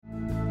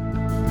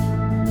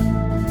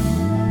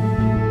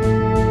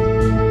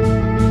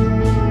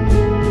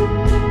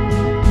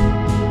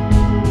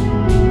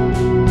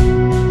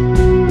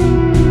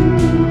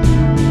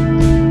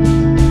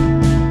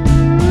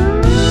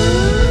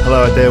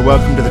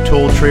the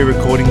Tall Tree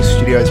Recording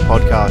Studios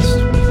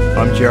podcast.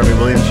 I'm Jeremy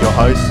Williams, your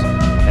host,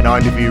 and I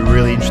interview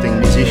really interesting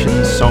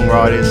musicians,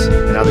 songwriters,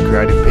 and other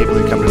creative people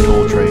who come to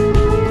Tall Tree.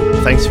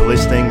 Thanks for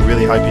listening.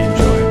 Really hope you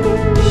enjoy it.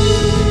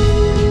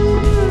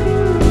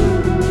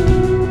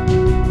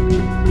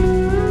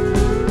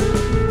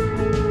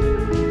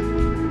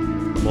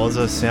 Was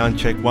a sound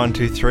check 1,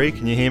 2, 3.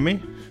 Can you hear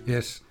me?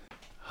 Yes.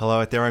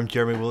 Hello out there. I'm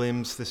Jeremy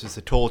Williams. This is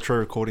the Tall Tree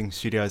Recording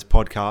Studios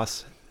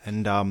podcast,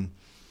 and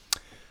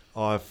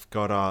I've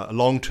got a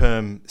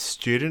long-term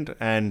student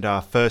and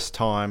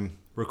first-time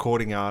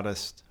recording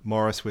artist,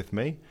 Morris, with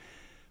me.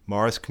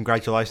 Morris,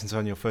 congratulations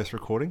on your first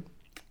recording.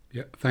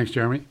 Yeah, thanks,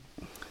 Jeremy.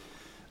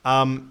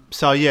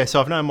 So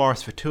I've known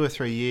Morris for 2 or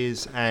 3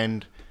 years,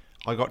 and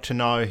I got to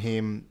know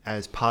him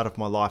as part of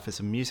my life as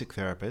a music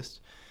therapist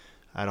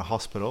at a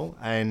hospital,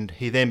 and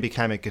he then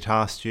became a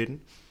guitar student.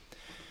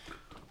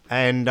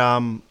 And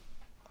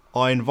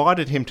I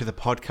invited him to the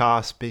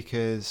podcast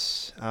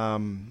because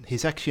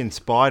he's actually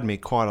inspired me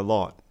quite a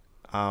lot.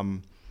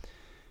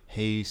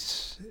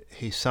 He's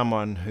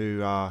someone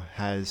who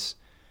has,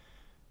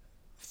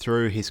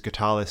 through his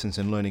guitar lessons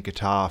and learning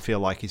guitar, I feel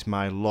like he's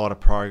made a lot of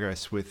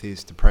progress with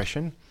his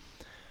depression.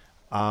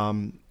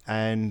 And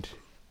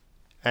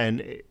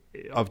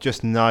I've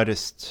just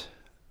noticed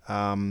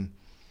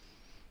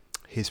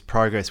his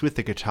progress with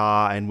the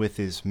guitar and with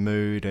his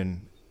mood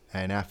and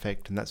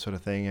affect and that sort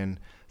of thing, and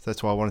so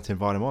that's why I wanted to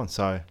invite him on.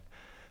 So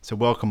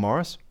welcome,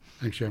 Morris.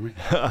 Thanks, Jeremy.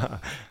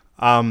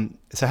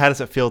 So how does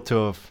it feel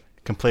to have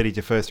completed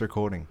your first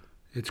recording?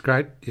 It's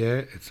great.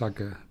 Yeah, it's like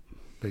a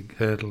big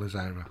hurdle is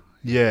over.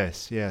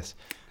 Yes. Yeah.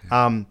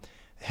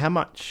 How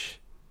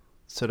much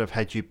sort of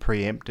had you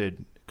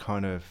preempted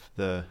kind of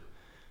the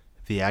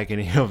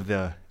agony of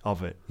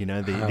it? You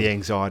know, the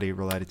anxiety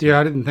related to it? Yeah,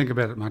 I didn't think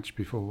about it much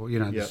before. You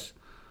know, this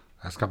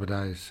last couple of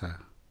days,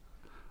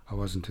 I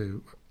wasn't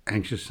too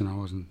anxious and I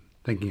wasn't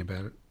thinking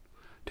about it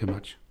too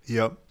much.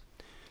 Yep.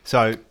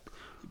 So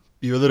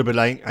you were a little bit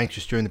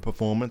anxious during the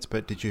performance,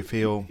 but did you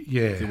feel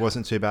it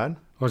wasn't too bad?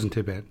 Wasn't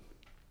too bad.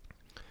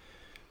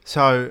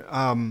 So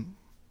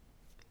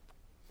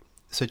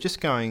so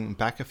just going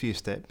back a few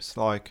steps,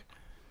 like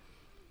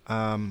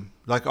I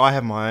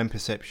have my own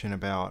perception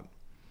about,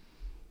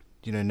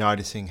 you know,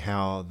 noticing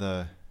how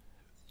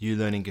you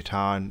learning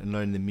guitar and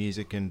learning the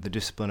music and the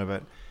discipline of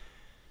it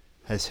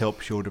has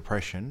helped your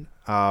depression.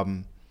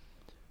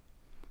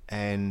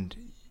 And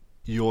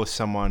you're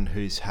someone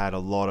who's had a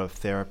lot of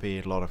therapy,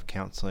 a lot of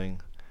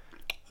counselling,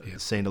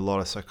 seen a lot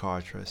of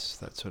psychiatrists,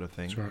 that sort of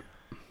thing. That's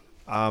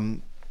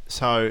right.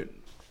 So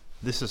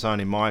this is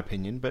only my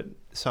opinion, but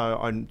so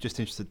I'm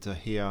just interested to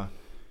hear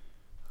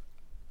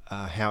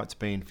how it's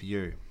been for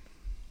you.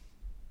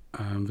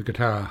 The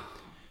guitar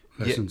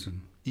lessons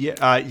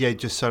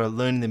just sort of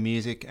learning the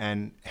music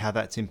and how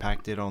that's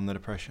impacted on the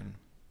depression.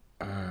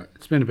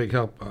 It's been a big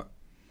help.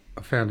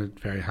 I found it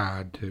very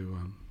hard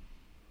to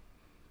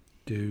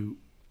do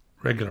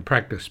regular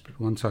practice, but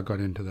once I got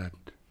into that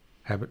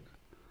habit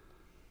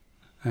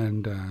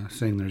and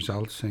seeing the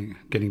results,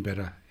 getting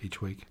better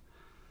each week,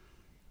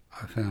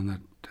 I found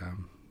that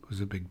was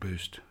a big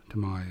boost to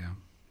my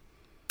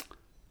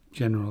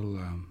general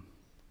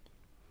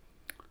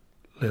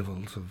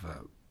levels of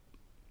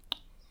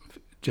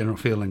general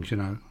feelings. You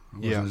know, I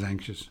wasn't as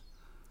anxious.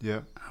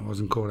 Yeah, I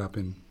wasn't caught up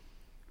in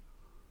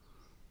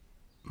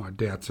my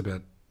doubts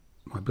about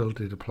my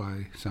ability to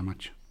play so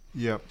much.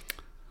 Yeah.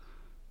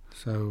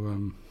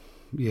 So,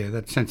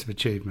 that sense of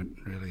achievement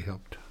really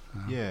helped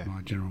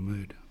my general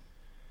mood.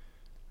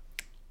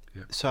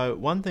 Yeah. So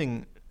one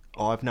thing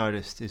I've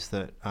noticed is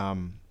that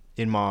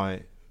in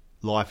my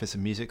life as a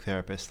music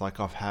therapist, like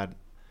I've had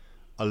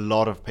a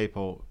lot of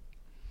people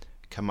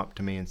come up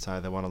to me and say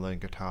they want to learn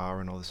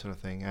guitar and all this sort of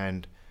thing.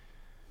 And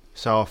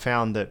so I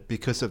found that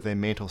because of their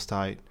mental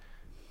state,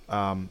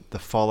 the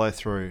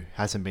follow-through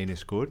hasn't been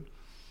as good.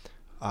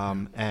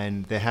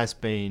 And there has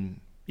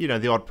been, you know,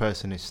 the odd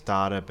person who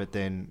started, but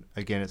then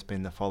again, it's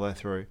been the follow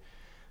through.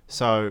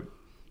 So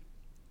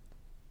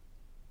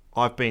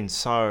I've been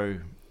so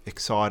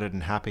excited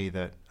and happy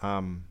that,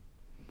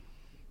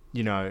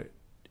 you know,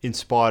 in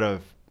spite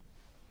of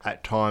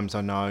at times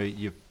I know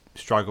you've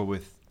struggled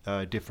with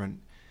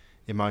different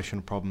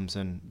emotional problems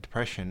and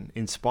depression,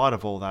 in spite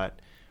of all that,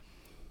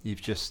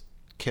 you've just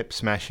kept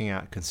smashing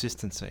out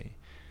consistency.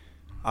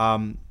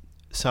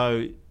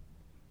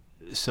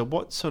 So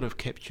what sort of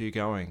kept you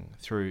going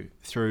through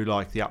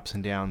like the ups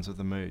and downs of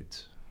the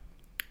moods?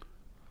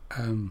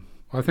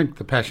 I think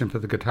the passion for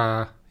the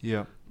guitar.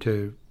 Yeah.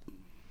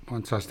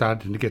 Once I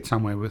started to get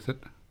somewhere with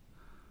it,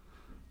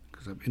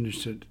 because I'm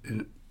interested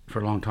in it for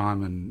a long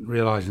time, and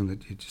realising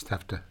that you just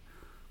have to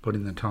put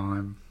in the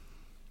time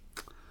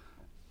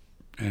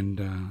and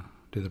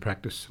do the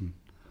practice, and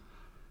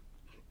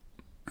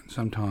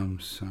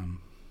sometimes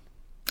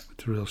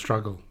it's a real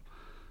struggle,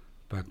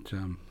 but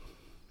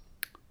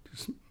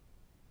just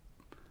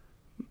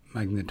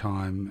making the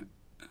time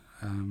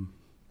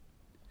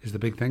is the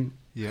big thing.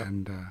 Yeah.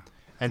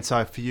 And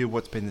so for you,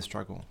 what's been the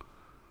struggle?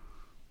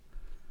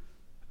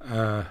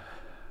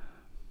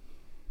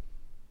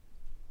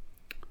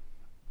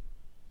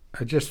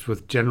 just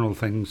with general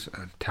things,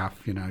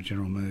 tough,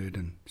 general mood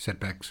and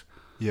setbacks.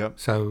 Yep.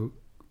 So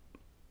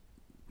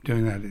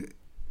doing that,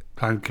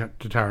 playing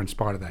guitar in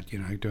spite of that,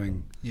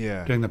 doing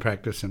the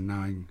practice and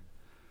knowing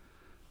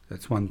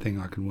that's one thing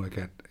I can work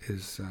at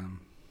is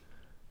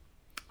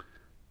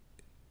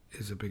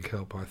a big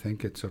help. I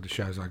think it sort of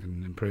shows I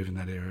can improve in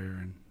that area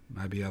and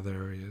maybe other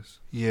areas.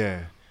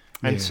 Yeah.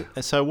 And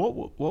so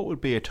what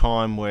would be a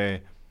time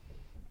where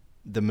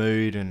the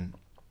mood and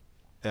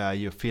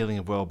your feeling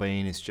of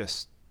well-being is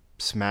just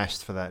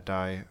smashed for that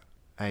day,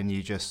 and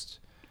you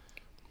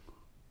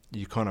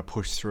kind of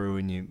push through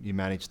and you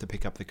manage to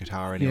pick up the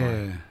guitar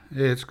anyway?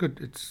 Yeah, it's good.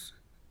 It's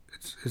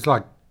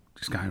like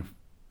just going,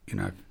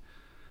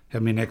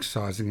 having been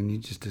exercising and you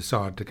just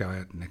decide to go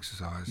out and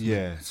exercise.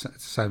 Yeah. It's the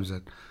same as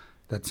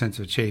that sense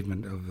of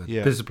achievement, of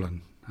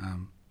discipline,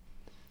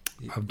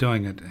 of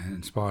doing it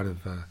in spite of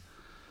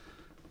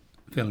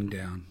feeling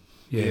down.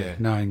 Yeah,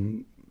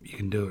 knowing you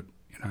can do it,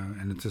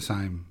 and it's the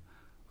same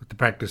with the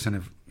practice. And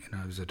if,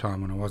 there was a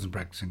time when I wasn't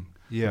practicing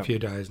a few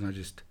days and I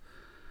just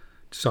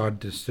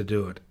decided just to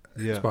do it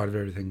in spite of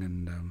everything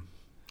and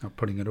not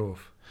putting it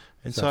off.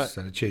 And so that's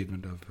that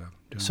achievement of doing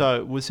it.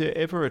 So was there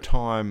ever a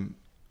time,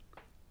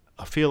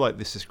 I feel like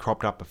this has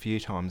cropped up a few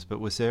times, but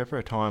was there ever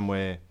a time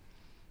where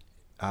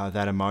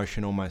that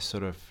emotion almost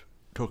sort of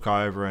took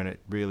over and it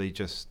really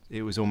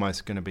it was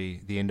almost going to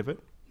be the end of it?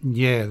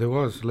 Yeah, there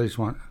was at least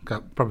one,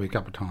 probably a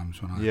couple of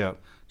times when I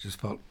just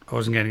felt I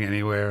wasn't getting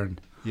anywhere,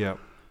 and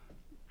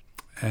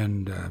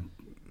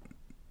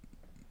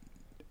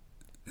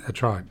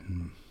that's right.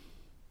 And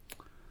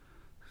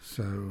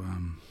so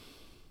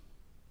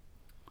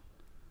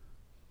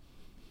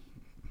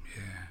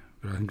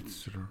but I think it's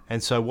sort of.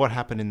 And so, what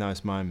happened in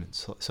those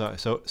moments?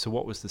 So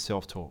what was the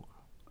self-talk?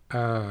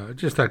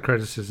 Just that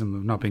criticism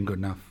of not being good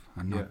enough,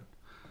 and not.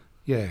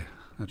 Yeah,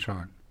 that's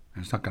right.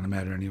 And it's not going to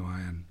matter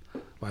anyway, and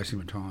wasting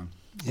my time.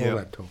 All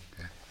that talk.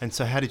 Yeah. And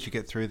so, how did you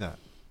get through that?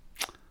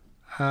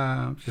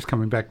 Just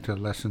coming back to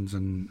lessons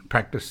and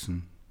practice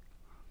and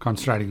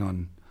concentrating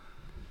on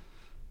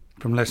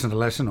from lesson to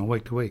lesson or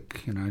week to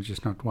week,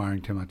 just not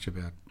worrying too much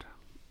about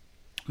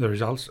the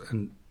results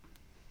and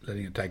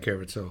letting it take care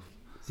of itself.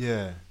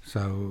 Yeah.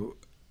 So,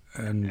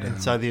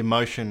 and so the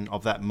emotion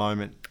of that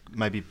moment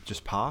maybe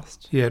just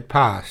passed? Yeah, it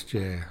passed,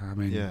 yeah. I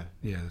mean, yeah,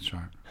 that's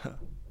right.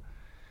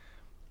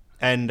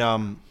 And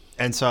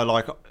so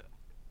like,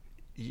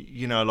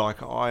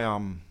 like I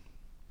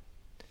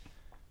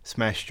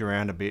smashed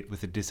around a bit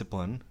with the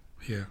discipline.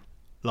 Yeah.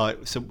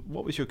 Like, so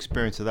what was your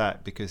experience of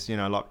that? Because,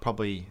 like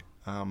probably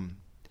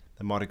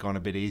they might have gone a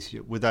bit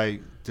easier.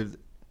 Did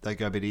they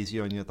go a bit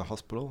easier on you at the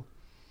hospital?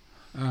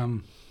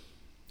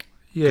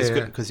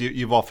 Yeah. Because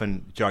you've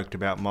often joked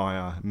about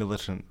my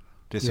militant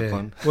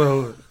discipline. Yeah.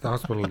 Well, the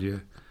hospital,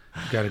 you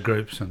go to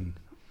groups and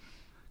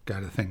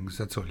go to things.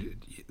 That's all.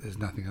 There's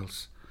nothing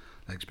else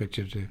they expect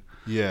you to do.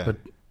 Yeah. But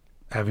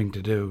having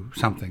to do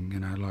something,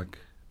 like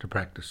to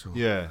practice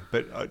or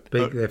but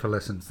be there for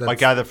lessons. I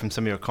gather from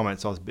some of your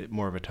comments I was a bit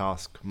more of a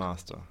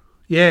taskmaster.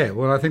 Yeah,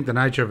 well, I think the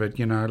nature of it,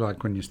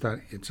 like when you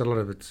start, a lot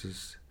of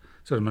it's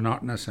sort of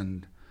monotonous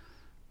and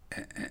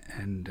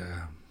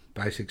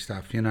basic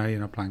stuff. You're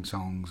not playing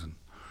songs and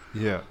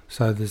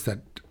so there's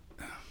that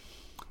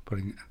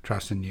putting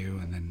trust in you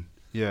and then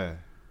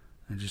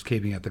and just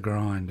keeping at the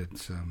grind.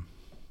 It's I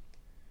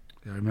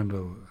remember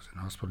I was in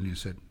hospital and you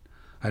said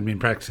I'd been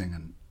practicing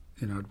and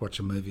I'd watch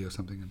a movie or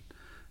something and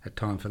had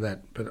time for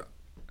that, but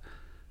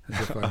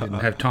as if I didn't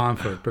have time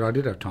for it, but I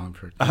did have time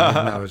for it.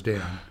 Even though I was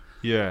down.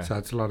 Yeah. So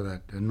it's a lot of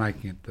that and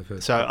making it the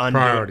first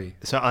priority.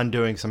 So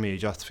undoing some of your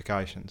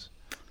justifications.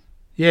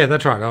 Yeah,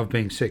 that's right. Of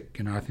being sick,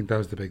 I think that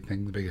was the big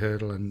thing, the big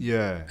hurdle,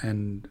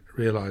 and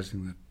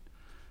realising that,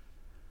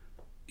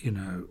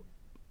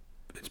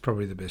 it's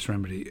probably the best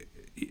remedy.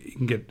 You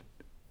can get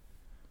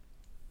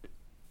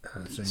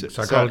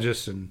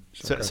psychologists and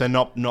so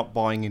not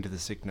buying into the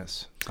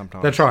sickness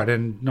sometimes. That's right,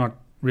 and not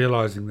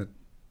realising that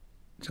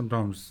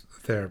sometimes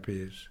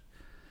therapy is,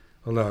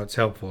 although it's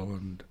helpful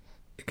and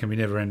it can be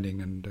never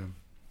ending, and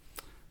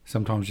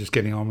sometimes just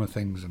getting on with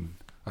things and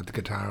like the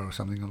guitar or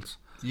something else.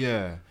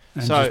 Yeah.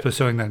 And just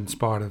pursuing that in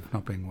spite of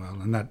not being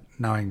well, and that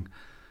knowing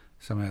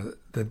somehow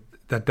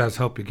that does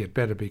help you get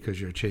better because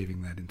you're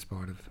achieving that in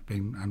spite of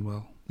being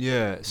unwell.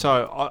 Yeah.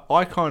 So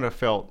I kind of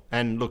felt,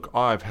 and look,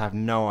 I have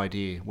no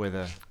idea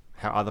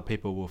how other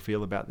people will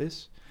feel about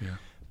this. Yeah.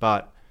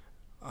 But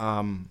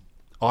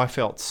I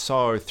felt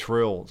so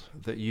thrilled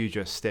that you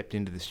just stepped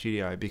into the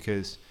studio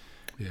because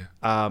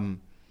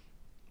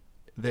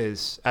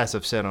there's, as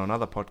I've said on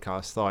other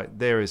podcasts, like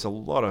there is a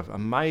lot of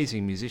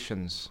amazing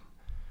musicians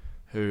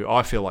who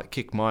I feel like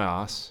kick my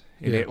ass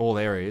in all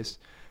areas,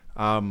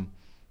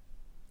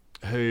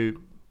 who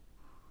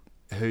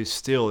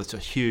still, it's a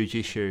huge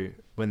issue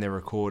when they're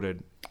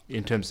recorded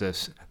in terms of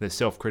their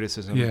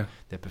self-criticism,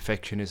 their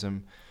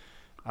perfectionism,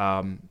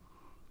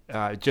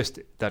 just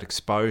that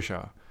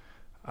exposure.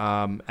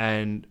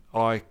 And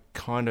I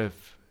kind of,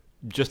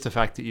 just the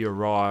fact that you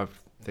arrived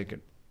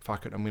thinking,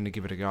 fuck it, I'm going to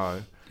give it a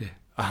go,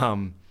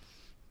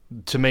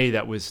 to me,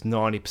 that was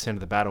 90% of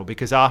the battle,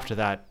 because after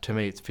that, to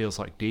me, it feels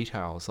like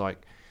details.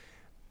 Like,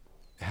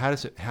 how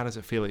does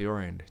it feel at your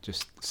end?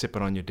 Just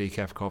sipping on your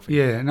decaf coffee?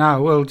 Yeah,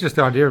 no, well, just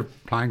the idea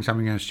of playing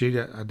something in a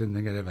studio, I didn't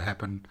think it ever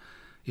happened,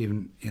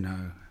 even, you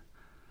know,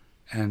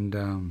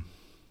 and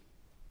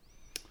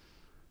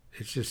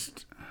it's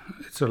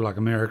sort of like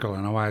a miracle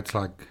in a way. It's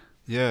like,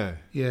 Yeah.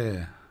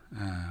 yeah.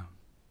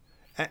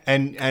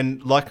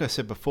 And like I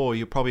said before,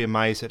 you're probably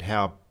amazed at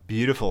how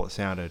beautiful it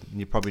sounded, and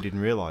you probably didn't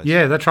realise.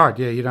 Yeah, that's right.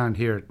 Yeah, you don't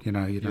hear it, you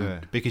know, you don't. Yeah,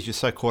 because you're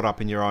so caught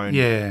up in your own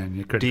And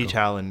you're critical.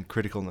 detail and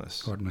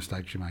criticalness. What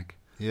mistakes you make.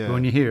 Yeah. But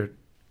when you hear it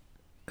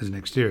as an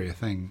exterior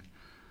thing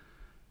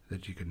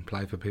that you can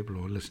play for people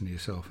or listen to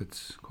yourself,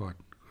 it's quite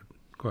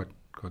good.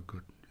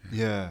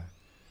 Yeah.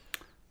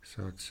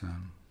 So it's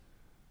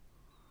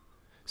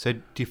So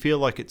do you feel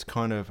like it's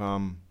kind of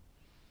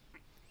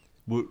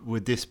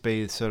would this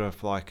be sort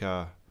of like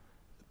a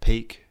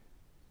peak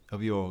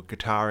of your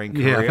guitaring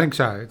career? yeah, I think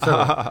so. It's sort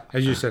of,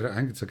 as you said, I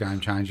think it's a game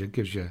changer. It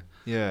gives you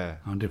Yeah.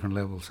 on different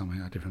levels something,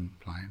 a different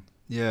playing.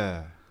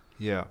 Yeah.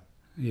 Yeah.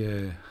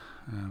 Yeah,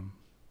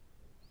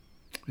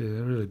 it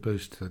really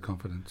boosts the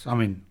confidence. I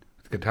mean,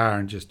 with guitar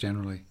and just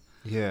generally.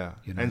 Yeah.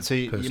 You know, And so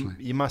personally.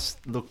 you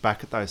must look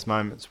back at those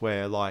moments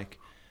where, like,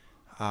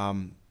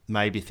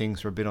 maybe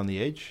things were a bit on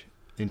the edge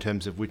in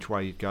terms of which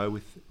way you'd go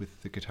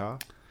with the guitar.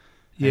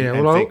 Yeah,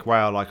 and well, think,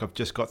 wow, like I've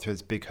just got through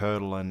this big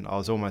hurdle and I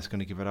was almost going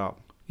to give it up.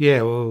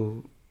 yeah,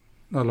 well,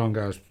 not long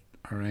ago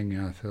I rang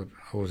you. I thought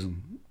I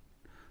wasn't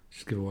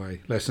just give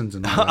away lessons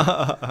and all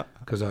that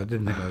because I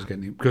didn't think I was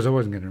getting, because I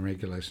wasn't getting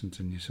regular lessons,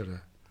 and you sort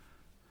of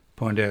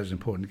point out it's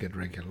important to get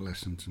regular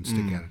lessons and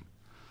stick at it.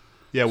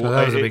 Yeah, So well,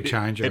 that was a big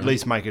change. At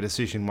least make a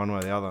decision one way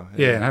or the other.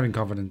 Yeah, and having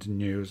confidence in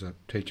you as a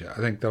teacher. I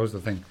think that was the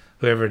thing.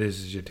 Whoever it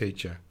is your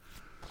teacher,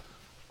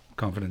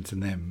 confidence in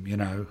them, you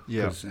know,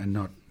 Yeah. and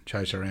not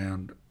chase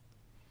around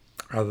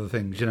other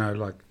things, you know,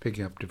 like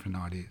picking up different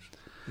ideas.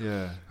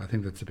 Yeah. I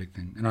think that's a big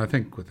thing. And I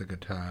think with the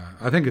guitar,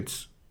 I think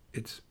it's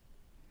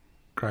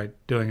great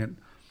doing it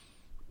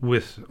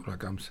with,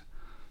 like I'm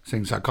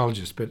saying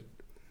psychologist, but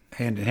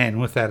hand in hand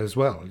with that as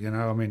well, you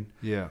know. I mean,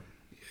 Yeah.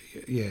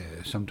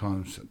 yeah,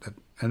 sometimes that,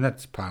 and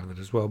that's part of it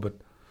as well. But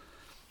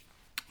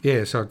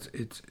yeah, so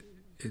it's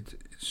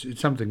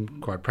something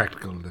quite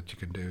practical that you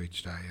can do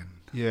each day and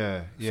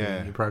Yeah. see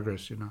Yeah. your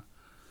progress, you know.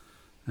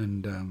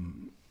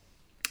 And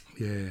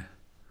yeah,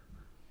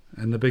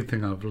 and the big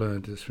thing I've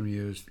learned is from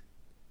you is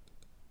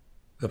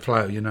the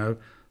flow, you know,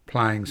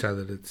 playing so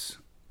that it's,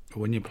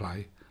 when you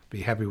play,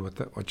 be happy with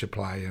what you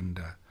play and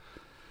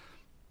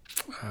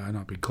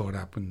not be caught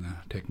up in the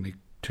technique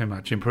too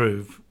much.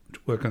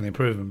 Work on the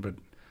improvement, but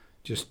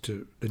just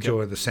to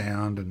enjoy the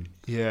sound and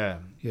Yeah.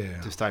 yeah,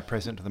 To stay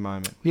present to the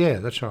moment. yeah,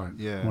 that's right.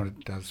 Yeah. What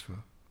it does for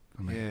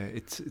me. Yeah.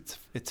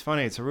 It's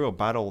funny. It's a real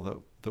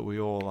battle that we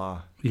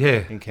all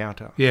Yeah,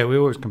 encounter. yeah. We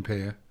always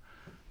compare.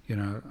 You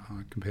know,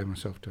 I compare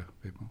myself to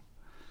people,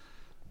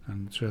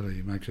 and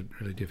it makes it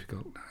really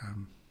difficult.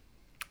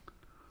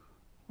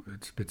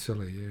 It's a bit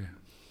silly, yeah.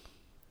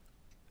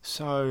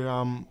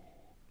 So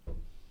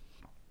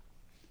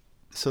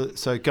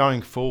so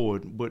going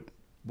forward,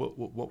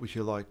 what would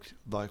you like?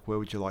 Where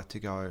would you like to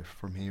go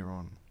from here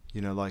on?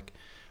 You know, like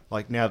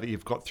now that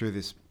you've got through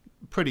this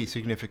pretty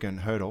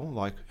significant hurdle,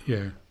 like,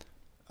 Yeah.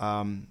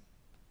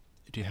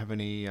 do you have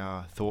any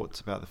thoughts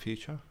about the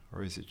future,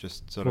 or is it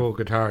just sort Or of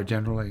guitar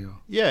generally, or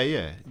yeah,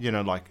 you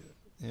know, like,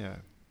 yeah,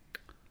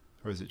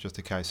 or is it just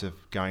a case of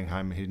going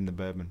home and hitting the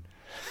bourbon?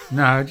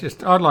 no,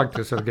 just I'd like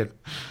to sort of get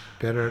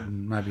better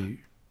and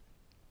maybe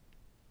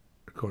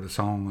record a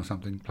song or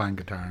something, playing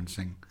guitar and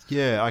sing.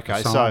 Yeah,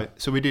 okay. song.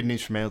 So we did an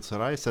instrumental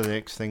today. So the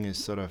next thing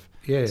is sort of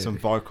Yeah. some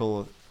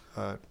vocal,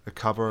 a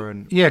cover,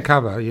 and Yeah,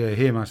 cover. Yeah,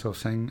 hear myself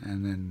sing,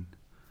 and then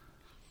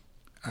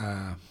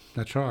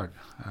that's right.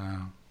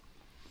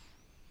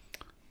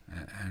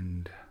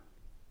 And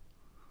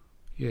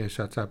yeah,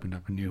 so it's opened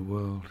up a new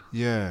world.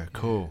 yeah,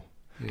 cool.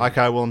 Yeah.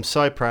 Okay, well, I'm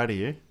so proud of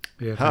you.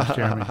 Yeah, thanks,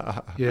 Jeremy.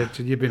 Yeah,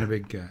 you've been a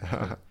big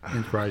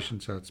inspiration,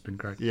 so it's been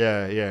great.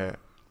 Yeah.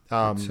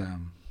 It's,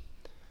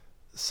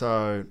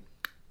 So,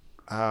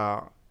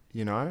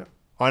 you know,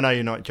 I know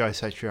you're not Joe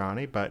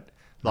Satriani, but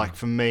like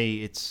for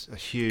me, it's a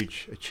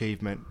huge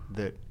achievement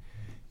that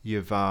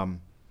you've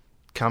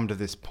come to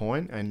this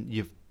point, and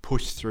you've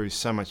pushed through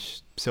so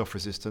much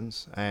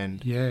self-resistance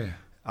and yeah,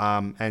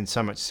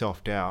 so much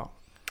self-doubt.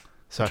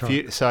 So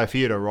That's if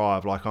you'd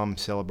arrive, like, I'm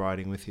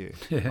celebrating with you.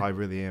 Yeah. I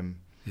really am.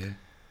 yeah.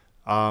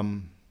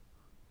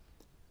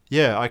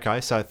 Yeah. Okay.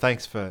 So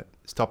thanks for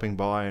stopping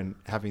by and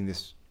having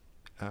this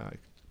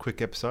quick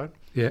episode.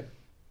 Yeah.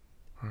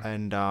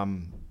 And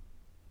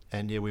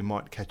yeah, we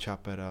might catch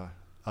up at a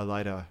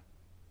later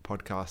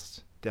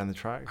podcast down the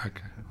track.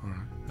 Okay. All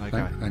right.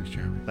 Okay. Thanks,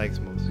 Jeremy. Thanks,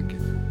 Morse. Thank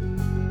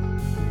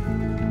you.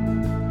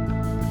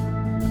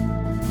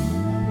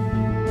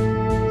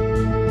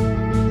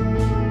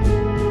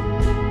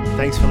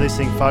 Thanks for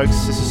listening,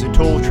 folks. This is a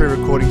Tall Tree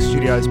Recording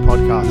Studios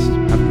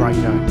podcast. Have a great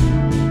day.